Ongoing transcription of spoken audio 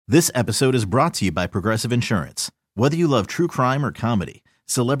This episode is brought to you by Progressive Insurance. Whether you love true crime or comedy,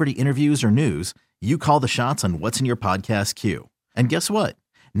 celebrity interviews or news, you call the shots on what's in your podcast queue. And guess what?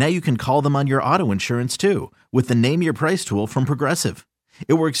 Now you can call them on your auto insurance too with the Name Your Price tool from Progressive.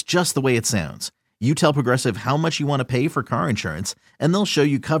 It works just the way it sounds. You tell Progressive how much you want to pay for car insurance, and they'll show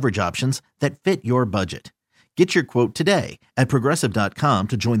you coverage options that fit your budget. Get your quote today at Progressive.com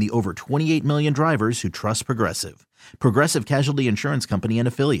to join the over 28 million drivers who trust Progressive. Progressive Casualty Insurance Company and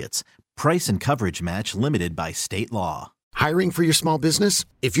Affiliates. Price and coverage match limited by state law. Hiring for your small business?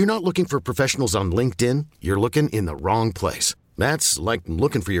 If you're not looking for professionals on LinkedIn, you're looking in the wrong place. That's like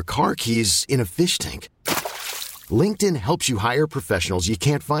looking for your car keys in a fish tank. LinkedIn helps you hire professionals you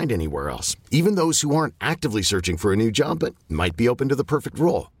can't find anywhere else, even those who aren't actively searching for a new job but might be open to the perfect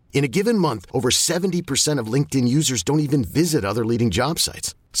role. In a given month, over 70% of LinkedIn users don't even visit other leading job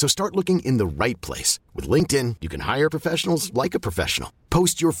sites. So start looking in the right place. With LinkedIn, you can hire professionals like a professional.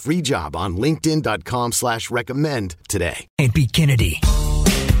 Post your free job on linkedin.com/recommend today. Can't beat Kennedy.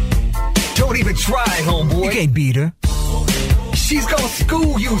 Don't even try, homeboy. You can't beat her. She's gonna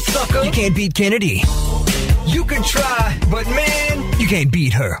school you, sucker. You can't beat Kennedy. You can try, but man, you can't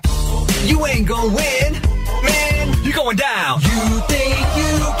beat her. You ain't gonna win. Man, you're going down. You think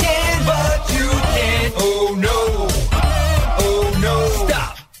you can, but you can't. Oh no. Oh no.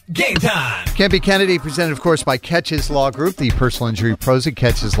 Stop. Game time. Can't Be Kennedy, presented, of course, by Catches Law Group, the personal injury pros at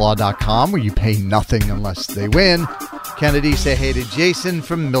catcheslaw.com, where you pay nothing unless they win. Kennedy, say hey to Jason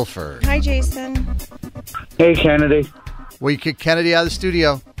from Milford. Hi, Jason. Hey, Kennedy. Will you kick Kennedy out of the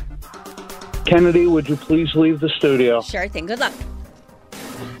studio? Kennedy, would you please leave the studio? Sure thing. Good luck.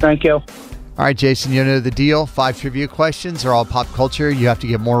 Thank you. All right, Jason, you know the deal. 5 trivia questions are all pop culture. You have to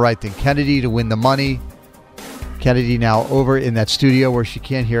get more right than Kennedy to win the money. Kennedy now over in that studio where she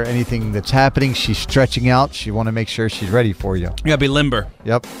can't hear anything that's happening. She's stretching out. She want to make sure she's ready for you. You got to be limber.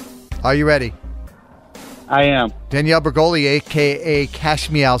 Yep. Are you ready? I am. Danielle Bergoli, a.k.a. Cash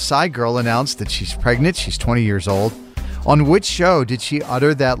Me Outside Girl, announced that she's pregnant. She's 20 years old. On which show did she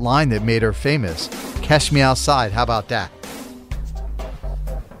utter that line that made her famous? Cash Me Outside. How about that?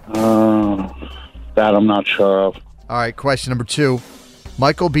 That I'm not sure of. All right, question number 2.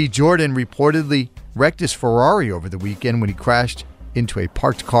 Michael B. Jordan reportedly wrecked his Ferrari over the weekend when he crashed into a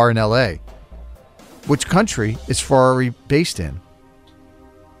parked car in L.A. Which country is Ferrari based in?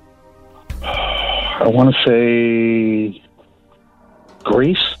 I want to say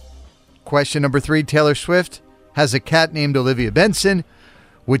Greece. Question number 3. Taylor Swift has a cat named Olivia Benson,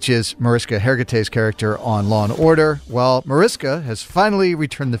 which is Mariska Hargitay's character on Law & Order. Well, Mariska has finally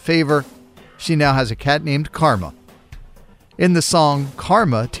returned the favor. She now has a cat named Karma. In the song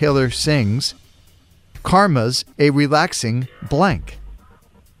Karma, Taylor sings, "Karma's a relaxing blank."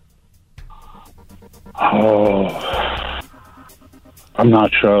 Oh, I'm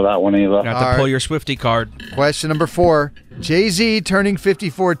not sure of that one either. You have to pull your Swiftie card. Question number 4. Jay-Z turning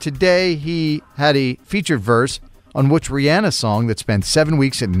 54 today. He had a featured verse on which Rihanna song that spent 7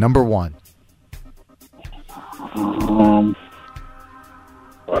 weeks at number 1?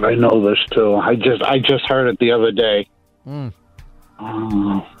 But I know this too. I just heard it the other day. Oh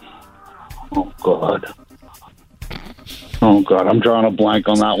God. Oh God, I'm drawing a blank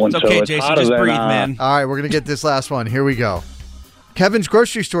on that one. It's okay, too. Jason. Just breathe, man. All right, we're gonna get this last one. Here we go. Kevin's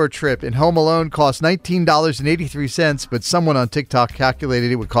grocery store trip in Home Alone cost $19.83, but someone on TikTok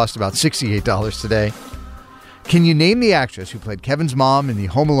calculated it would cost about $68 today. Can you name the actress who played Kevin's mom in the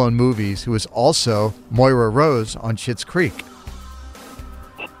Home Alone movies, who is also Moira Rose on Schitt's Creek?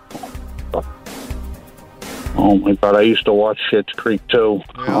 Oh my God, I used to watch Schitt's Creek too.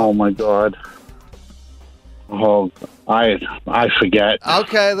 Yeah. Oh my God. Oh, I forget.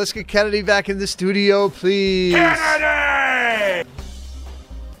 Okay, let's get Kennedy back in the studio, please. Kennedy!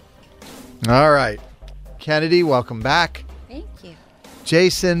 All right. Kennedy, welcome back. Thank you.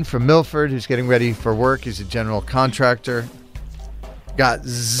 Jason from Milford, who's getting ready for work. He's a general contractor. Got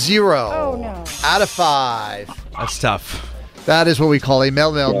 0 out of 5. That's tough. That is what we call a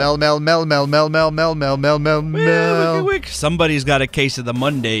mel. Somebody's got a case of the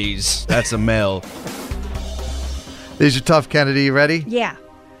Mondays. That's a mel. These are tough, Kennedy. You ready? Yeah.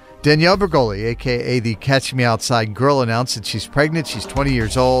 Danielle Bergoli, a.k.a. the Catch Me Outside Girl, announced that she's pregnant. She's 20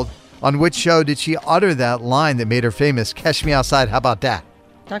 years old. On which show did she utter that line that made her famous? Catch Me Outside. How about that?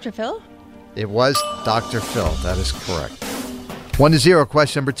 Dr. Phil? It was Dr. Phil. That is correct. 1-0.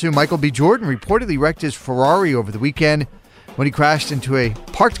 Question number 2. Michael B. Jordan reportedly wrecked his Ferrari over the weekend when he crashed into a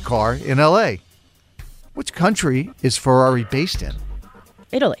parked car in L.A. Which country is Ferrari based in?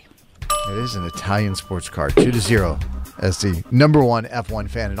 Italy. It is an Italian sports car. 2-0. As the number 1 F1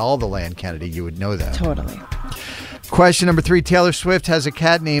 fan in all the land, Kennedy, you would know that. Totally. Question number 3. Taylor Swift has a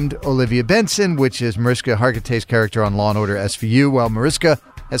cat named Olivia Benson, which is Mariska Hargitay's character on Law & Order SVU. Well, Mariska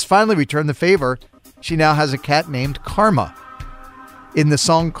has finally returned the favor. She now has a cat named Karma. In the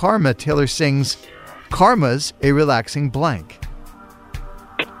song Karma, Taylor sings, "Karma's a relaxing blank."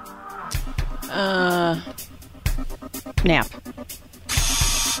 Nap.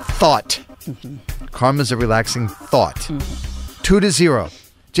 Thought. Karma's a relaxing thought. 2-0.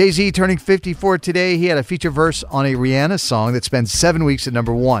 Jay-Z turning 54 today. He had a feature verse on a Rihanna song that spent 7 weeks at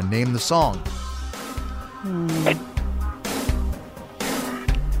number 1. Name the song.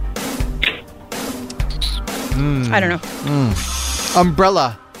 I don't know.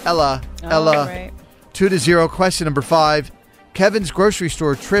 Umbrella. Ella. Right. 2-0. Question number 5. Kevin's grocery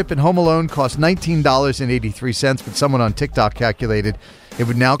store trip in Home Alone cost $19.83, but someone on TikTok calculated it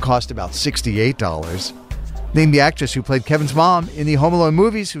would now cost about $68. Name the actress who played Kevin's mom in the Home Alone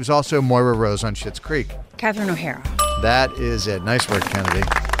movies, who's also Moira Rose on Schitt's Creek. Catherine O'Hara. That is it. Nice work, Kennedy.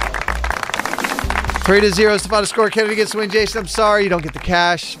 3-0 is the final score. Kennedy gets the win. Jason, I'm sorry you don't get the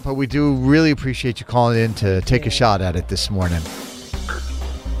cash, but we do really appreciate you calling in to take a shot at it this morning.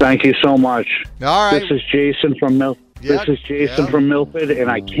 Thank you so much. All right. This is Jason from Milford. Yep. This is Jason from Milford,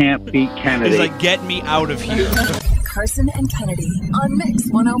 and I can't beat Kennedy. He's like, get me out of here. Carson and Kennedy on Mix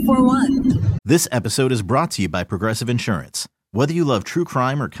 104.1. This episode is brought to you by Progressive Insurance. Whether you love true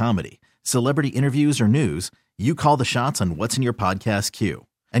crime or comedy, celebrity interviews or news, you call the shots on what's in your podcast queue.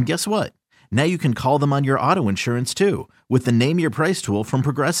 And guess what? Now you can call them on your auto insurance too with the Name Your Price tool from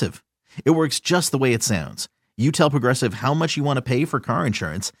Progressive. It works just the way it sounds. You tell Progressive how much you want to pay for car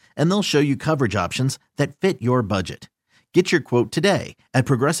insurance, and they'll show you coverage options that fit your budget. Get your quote today at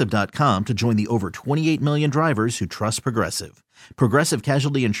Progressive.com to join the over 28 million drivers who trust Progressive. Progressive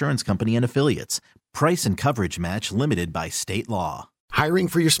Casualty Insurance Company and Affiliates. Price and coverage match limited by state law. Hiring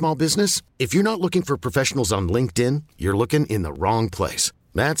for your small business? If you're not looking for professionals on LinkedIn, you're looking in the wrong place.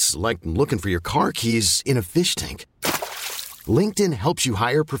 That's like looking for your car keys in a fish tank. LinkedIn helps you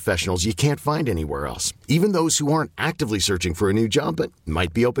hire professionals you can't find anywhere else, even those who aren't actively searching for a new job but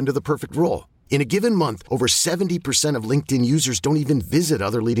might be open to the perfect role. In a given month, over 70% of LinkedIn users don't even visit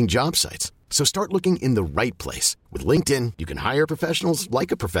other leading job sites. So start looking in the right place. With LinkedIn, you can hire professionals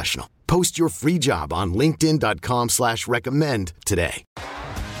like a professional. Post your free job on linkedin.com/recommend today.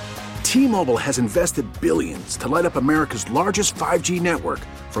 T-Mobile has invested billions to light up America's largest 5G network,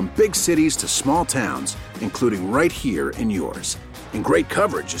 from big cities to small towns, including right here in yours. And great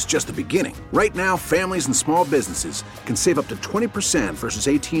coverage is just the beginning. Right now, families and small businesses can save up to 20% versus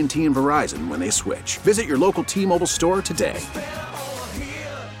AT&T and Verizon when they switch. Visit your local T-Mobile store today.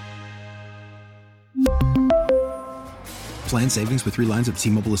 Plan savings with 3 lines of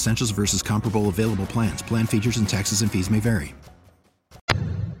T-Mobile Essentials versus comparable available plans. Plan features and taxes and fees may vary.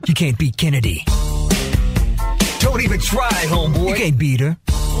 You can't beat Kennedy. Don't even try, homeboy. You can't beat her.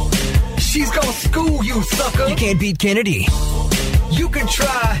 She's gonna school you, sucker. You can't beat Kennedy. You can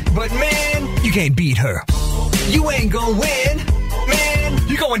try, but man, You can't beat her. you ain't gonna win. Man,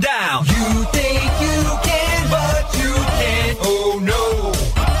 you're going down. You think you can, but you can't. Oh no.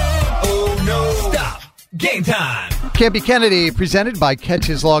 Oh no. Stop. Game time. Can't Be Kennedy, presented by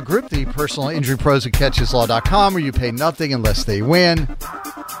Catches Law Group, the personal injury pros at catcheslaw.com, where you pay nothing unless they win.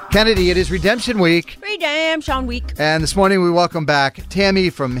 Kennedy, it is Redemption Week. Redemption Week. And this morning we welcome back Tammy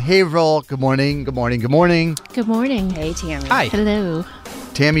from Haverhill. Good morning, good morning, good morning. Good morning. Hey, Tammy. Hi. Hello.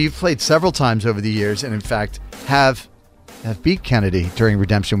 Tammy, you've played several times over the years and, in fact, have beat Kennedy during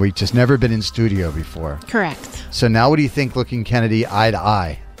Redemption Week, just never been in studio before. Correct. So now what do you think looking Kennedy eye to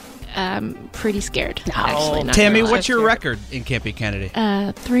eye? Pretty scared. Actually, not Tammy, gonna lie. what's your record in Can't Be Kennedy?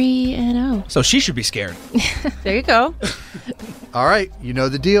 3-0. So she should be scared. There you go. All right, you know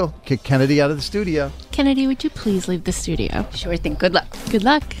the deal. Kick Kennedy out of the studio. Kennedy, would you please leave the studio? Sure thing. Good luck. Good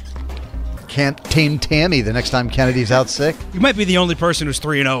luck. Can't tame Tammy the next time Kennedy's out sick. You might be the only person who's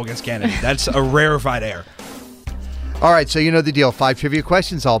 3-0 against Kennedy. That's a rarefied air. All right, so you know the deal. 5 trivia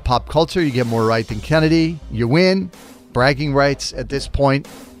questions, all pop culture. You get more right than Kennedy. You win. Bragging rights at this point.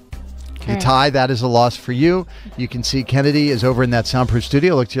 You tie, that is a loss for you. You can see Kennedy is over in that soundproof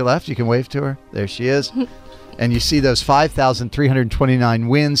studio. Look to your left. You can wave to her. There she is. And you see those 5,329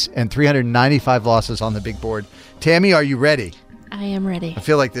 wins and 395 losses on the big board. Tammy, are you ready? I am ready. I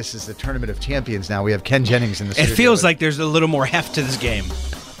feel like this is the Tournament of Champions now. We have Ken Jennings in the It studio. feels like there's a little more heft to this game.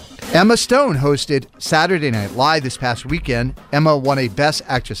 Emma Stone hosted Saturday Night Live this past weekend. Emma won a Best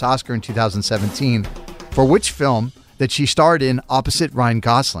Actress Oscar in 2017 for which film that she starred in opposite Ryan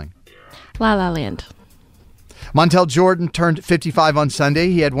Gosling? La La Land. Montel Jordan turned 55 on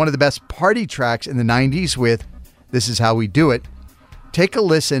Sunday. He had one of the best party tracks in the 90s with This Is How We Do It. Take a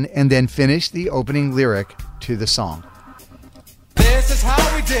listen and then finish the opening lyric to the song. This is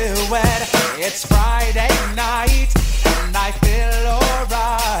how we do it. It's Friday night, and I feel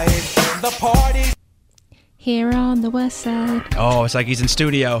alright. The party's Here on the west side. Oh, it's like he's in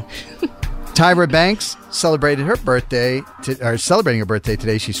studio. Tyra Banks celebrating her birthday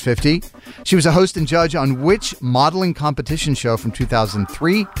today. She's 50. She was a host and judge on which modeling competition show from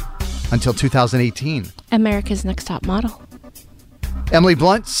 2003 until 2018? America's Next Top Model. Emily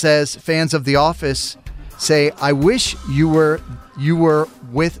Blunt says fans of The Office say, I wish you were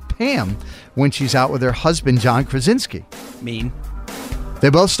with Pam when she's out with her husband, John Krasinski. Mean. They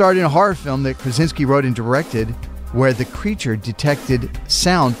both starred in a horror film that Krasinski wrote and directed where the creature detected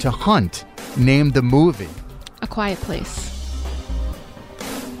sound to hunt. Name the movie. A Quiet Place.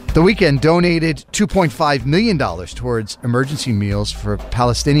 The Weeknd donated $2.5 million towards emergency meals for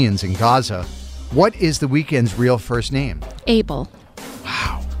Palestinians in Gaza. What is The Weeknd's real first name? Abel.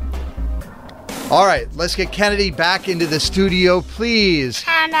 Wow. All right, let's get Kennedy back into the studio, please.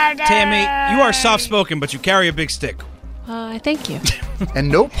 Tammy, you are soft-spoken, but you carry a big stick. Thank you. And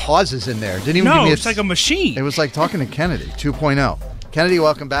no pauses in there. Didn't even give me it's like a machine. It was like talking to Kennedy 2.0. Kennedy,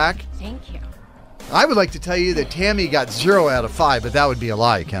 welcome back. Thank you. I would like to tell you that Tammy got 0 out of 5, but that would be a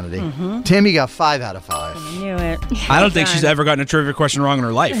lie, Kennedy. Tammy got 5 out of 5. I knew it. I don't think she's ever gotten a trivia question wrong in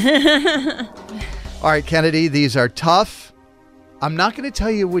her life. All right, Kennedy, these are tough. I'm not going to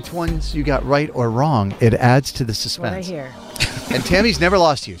tell you which ones you got right or wrong. It adds to the suspense. What I hear. And Tammy's never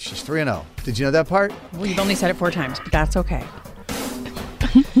lost to you. She's 3-0. Did you know that part? Well, you've only said it 4 times, but that's okay.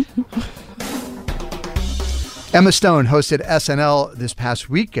 Emma Stone hosted SNL this past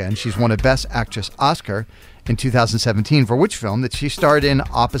weekend. She's won a Best Actress Oscar in 2017 for which film that she starred in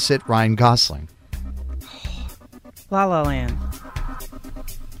opposite Ryan Gosling? La La Land.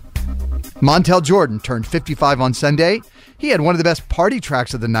 Montel Jordan turned 55 on Sunday. He had one of the best party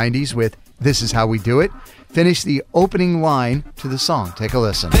tracks of the 90s with This Is How We Do It. Finished the opening line to the song. Take a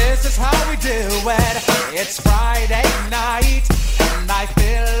listen. This is how we do it. It's Friday night, and I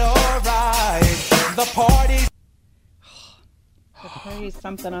feel alright. The party's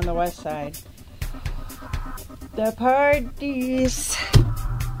something on the west side. The party's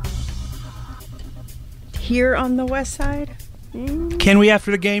here on the west side. Can we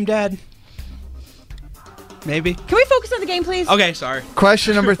after the game, Dad? Maybe. Can we focus on the game, please? Okay, sorry.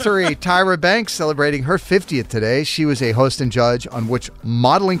 Question number 3. Tyra Banks celebrating her 50th today. She was a host and judge on which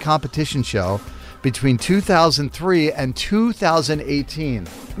modeling competition show between 2003 and 2018?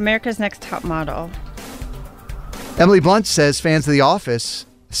 America's Next Top Model. Emily Blunt says fans of The Office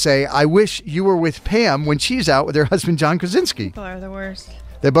say, I wish you were with Pam when she's out with her husband, John Krasinski. People are the worst.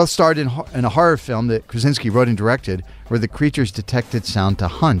 They both starred in a horror film that Krasinski wrote and directed where the creatures detected sound to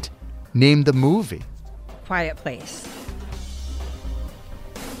hunt. Name the movie. Quiet Place.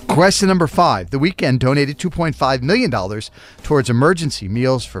 Question number 5. The Weeknd donated $2.5 million towards emergency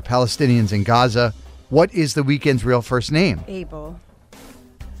meals for Palestinians in Gaza. What is The Weeknd's real first name? Abel.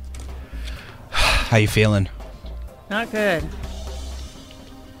 How you feeling? Not good.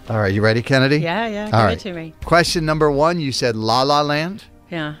 All right, you ready, Kennedy? Yeah, All give it to me. Question number 1, you said La La Land?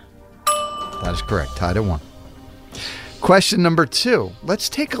 Yeah. That is correct. Tied at 1. Question number 2. Let's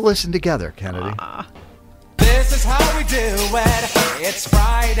take a listen together, Kennedy. This is how we do it. It's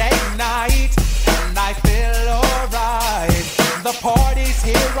Friday night, and I feel alright. The party's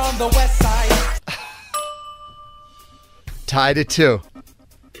here on the west side. Tied at 2.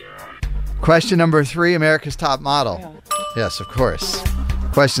 Question number 3, America's Top Model. Yeah. Yes, of course.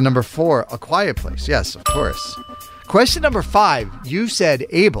 Question number 4, A Quiet Place. Yes, of course. Question number 5, you said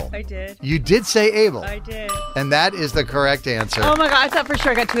Abel. I did. You did say Abel. I did. And that is the correct answer. Oh my God, I thought for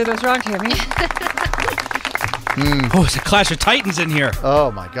sure I got 2 of those wrong, Tammy. Oh, it's a Clash of Titans in here.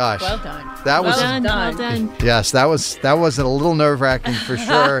 Oh my gosh. Well done. That was Well done. Yes, that was a little nerve-wracking for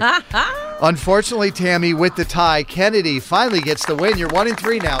sure. Unfortunately, Tammy, with the tie, Kennedy finally gets the win. You're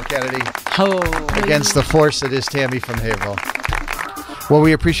 1-3 now, Kennedy. Oh. Against the force that is Tammy from Haverhill. Well,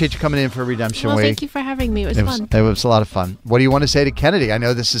 we appreciate you coming in for Redemption Well, Week. thank you for having me. It was fun. It was a lot of fun. What do you want to say to Kennedy? I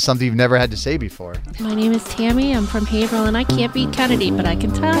know this is something you've never had to say before. My name is Tammy. I'm from Haverhill, and I can't beat Kennedy, but I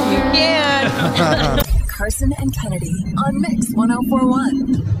can tell you. Yeah. Carson and Kennedy on Mix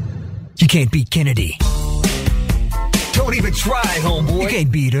 104.1. You can't beat Kennedy. Don't even try, homeboy. You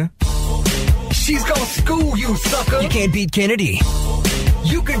can't beat her. She's gonna school you, sucker. You can't beat Kennedy.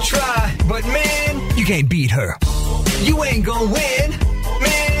 You can try, but man, You can't beat her. you ain't gonna win.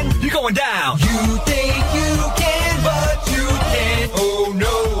 Man, you're going down. You think you can, but you can't. Oh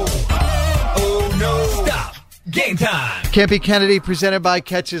no. Oh no. Stop. Game time. Can't Be Kennedy, presented by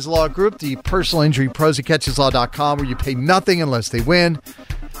Catches Law Group, the personal injury pros at catcheslaw.com, where you pay nothing unless they win.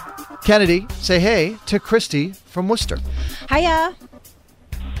 Kennedy, say hey to Christy from Worcester. Hiya.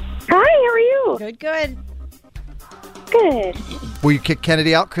 Hi, how are you? Good, good. Good. Will you kick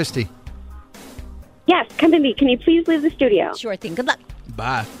Kennedy out, Christy? Yes, come to me. Can you please leave the studio? Sure thing. Good luck.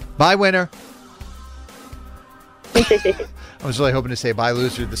 Bye. Bye, winner. I was really hoping to say bye,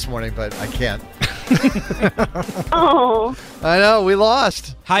 loser this morning, but I can't. Oh. I know, we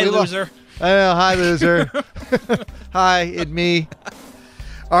lost. Hi, loser. I know, hi, loser. Hi, it's me.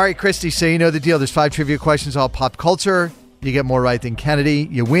 All right, Christy, so you know the deal. There's 5 trivia questions, all pop culture. You get more right than Kennedy.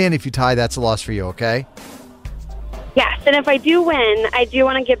 You win. If you tie, that's a loss for you, okay? Yes, and if I do win, I do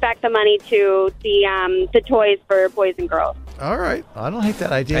want to give back the money to the toys for boys and girls. All right. I don't hate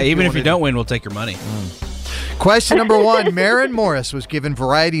that idea. Hey, even if you don't win, we'll take your money. Question number 1. Maren Morris was given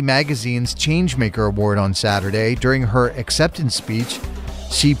Variety Magazine's Changemaker Award on Saturday. During her acceptance speech,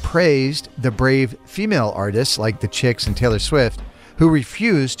 she praised the brave female artists like the Chicks and Taylor Swift who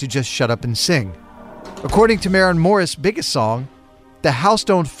refused to just shut up and sing. According to Maren Morris' biggest song, The House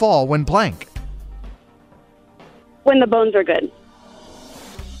Don't Fall When blank. When the bones are good.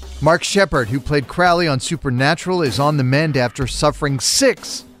 Mark Shepard, who played Crowley on Supernatural, is on the mend after suffering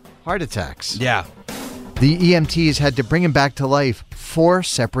 6 heart attacks. Yeah. The EMTs had to bring him back to life 4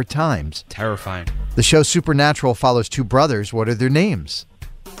 separate times. Terrifying. The show Supernatural follows 2 brothers. What are their names?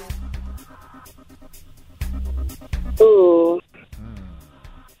 Ooh.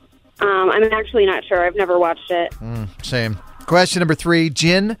 I'm actually not sure. I've never watched it. Same. Question number 3.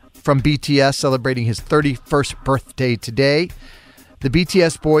 Jin from BTS celebrating his 31st birthday today. The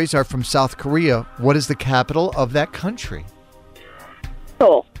BTS boys are from South Korea. What is the capital of that country?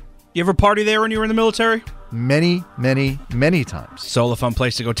 Seoul. You ever party there when you were in the military? Many, many, many times. Seoul, a fun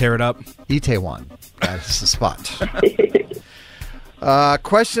place to go tear it up. Itaewon. That is the spot.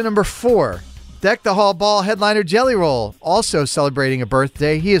 Question number 4. Deck the Hall Ball headliner Jelly Roll, also celebrating a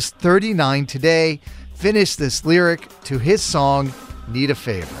birthday. He is 39 today. Finish this lyric to his song, Need a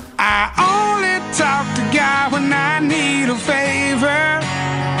Favor. I only talk to God when I need a favor.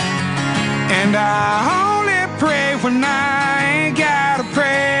 And I only pray when I ain't got a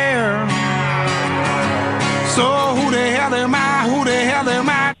prayer. So who the hell am I? Who the hell am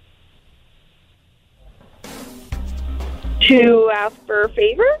I? To ask for a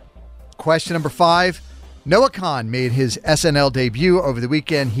favor? Question number 5. Noah Khan made his SNL debut over the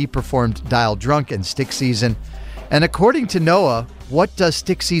weekend. He performed Dial Drunk and Stick Season. And according to Noah, what does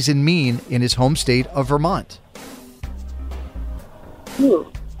Stick Season mean in his home state of Vermont?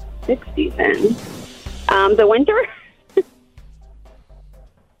 Ooh, Stick Season. The winter?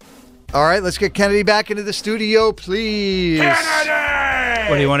 All right, let's get Kennedy back into the studio, please. Kennedy!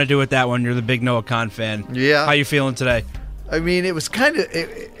 What do you want to do with that one? You're the big Noah Khan fan. Yeah. How you feeling today? I mean, it was kind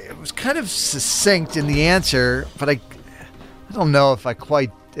of succinct in the answer, but I don't know if I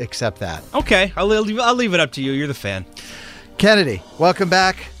quite accept that. Okay, I'll leave it up to you. You're the fan. Kennedy, welcome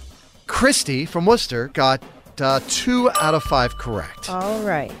back. Christy from Worcester got 2 out of 5 correct. All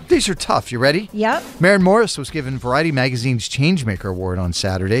right. These are tough. You ready? Yep. Maren Morris was given Variety Magazine's Changemaker Award on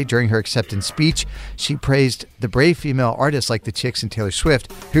Saturday. During her acceptance speech, she praised the brave female artists like the Chicks and Taylor Swift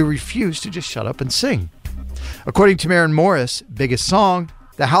who refused to just shut up and sing. According to Maren Morris' biggest song,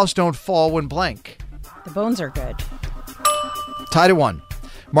 The House Don't Fall When blank. The bones are good. Tied at 1.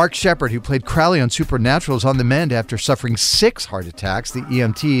 Mark Shepard, who played Crowley on Supernatural, is on the mend after suffering 6 heart attacks. The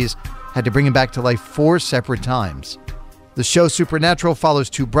EMTs had to bring him back to life 4 separate times. The show Supernatural follows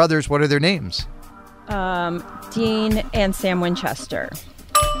 2 brothers. What are their names? Dean and Sam Winchester.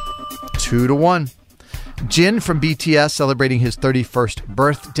 2-1. Jin from BTS celebrating his 31st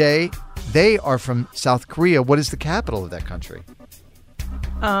birthday. They are from South Korea. What is the capital of that country?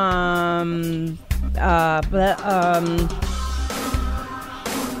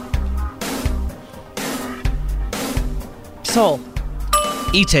 Seoul.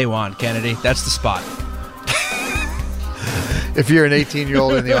 Itaewon, Kennedy. That's the spot. If you're an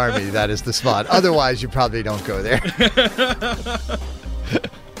 18-year-old in the Army, that is the spot. Otherwise, you probably don't go there.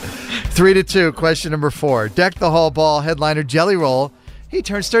 3-2. Question number 4. Deck the Hall Ball headliner Jelly Roll. He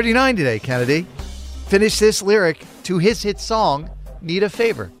turns 39 today, Kennedy. Finish this lyric to his hit song, Need a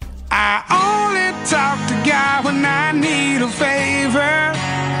Favor. I only talk to God when I need a favor.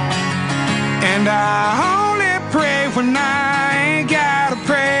 And I only pray when I ain't got a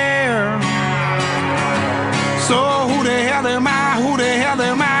prayer. So who the hell am I? Who the hell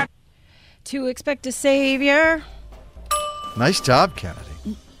am I? To expect a savior. Nice job, Kennedy.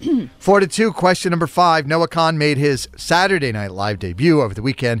 4-2. Question number 5. Noah Khan made his Saturday Night Live debut over the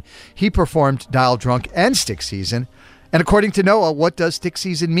weekend. He performed Dial Drunk and Stick Season. And according to Noah, what does Stick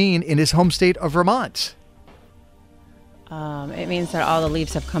Season mean in his home state of Vermont? It means that all the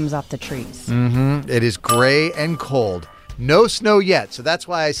leaves have come off the trees. Mm-hmm. It is gray and cold. No snow yet, so that's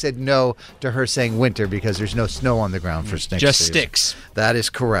why I said no to her saying winter, because there's no snow on the ground for next Just season. sticks. That is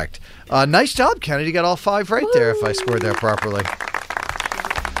correct. Nice job, Kennedy. You got all 5 right there if I scored that properly.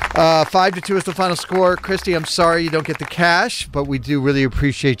 5-2 is the final score. Christy, I'm sorry you don't get the cash, but we do really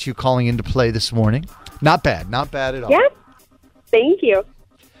appreciate you calling in to play this morning. Not bad. Not bad at all. Yeah. Thank you.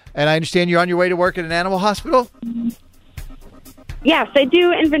 And I understand you're on your way to work at an animal hospital? Yes, I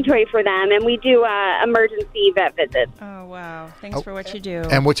do inventory for them, and we do emergency vet visits. Oh, wow. Thanks for what you do.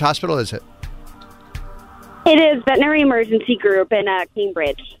 And which hospital is it? It is Veterinary Emergency Group in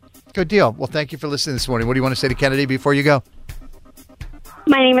Cambridge. Good deal. Well, thank you for listening this morning. What do you want to say to Kennedy before you go?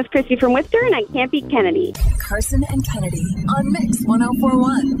 My name is Christy from Worcester, and I can't beat Kennedy. Carson and Kennedy on Mix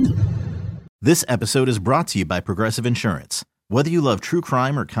 104.1. This episode is brought to you by Progressive Insurance. Whether you love true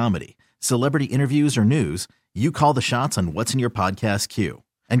crime or comedy, celebrity interviews or news, you call the shots on what's in your podcast queue.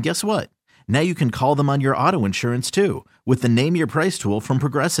 And guess what? Now you can call them on your auto insurance too with the Name Your Price tool from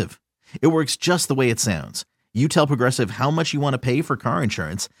Progressive. It works just the way it sounds. You tell Progressive how much you want to pay for car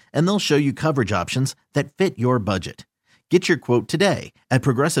insurance, and they'll show you coverage options that fit your budget. Get your quote today at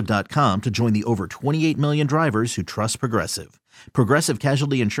Progressive.com to join the over 28 million drivers who trust Progressive. Progressive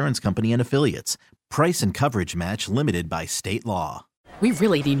Casualty Insurance Company and Affiliates. Price and coverage match limited by state law. We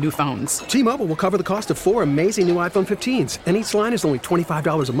really need new phones. T-Mobile will cover the cost of 4 amazing new iPhone 15s, and each line is only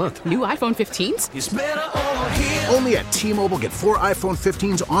 $25 a month. New iPhone 15s? It's better over here. Only at T-Mobile, get 4 iPhone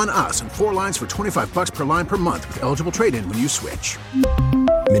 15s on us and 4 lines for $25 per line per month with eligible trade-in when you switch.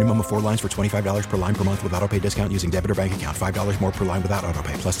 Minimum of 4 lines for $25 per line per month with autopay discount using debit or bank account. $5 more per line without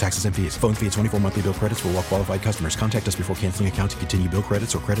autopay, plus taxes and fees. Phone fee at 24 monthly bill credits for well qualified customers. Contact us before canceling account to continue bill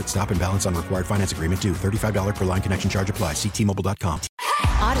credits or credit stop and balance on required finance agreement due. $35 per line connection charge applies. See T-Mobile.com.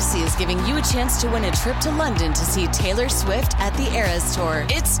 Odyssey is giving you a chance to win a trip to London to see Taylor Swift at the Eras Tour.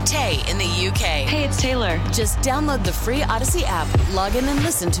 It's Tay in the UK. Hey, it's Taylor. Just download the free Odyssey app, log in and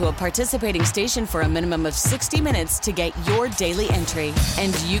listen to a participating station for a minimum of 60 minutes to get your daily entry.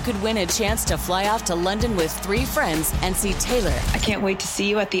 And you could win a chance to fly off to London with 3 friends and see Taylor. I can't wait to see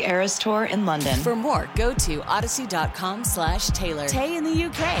you at the Eras Tour in London. For more, go to odyssey.com/Taylor. Tay in the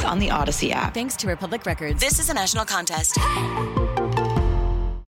UK. It's on the Odyssey app. Thanks to Republic Records. This is a national contest.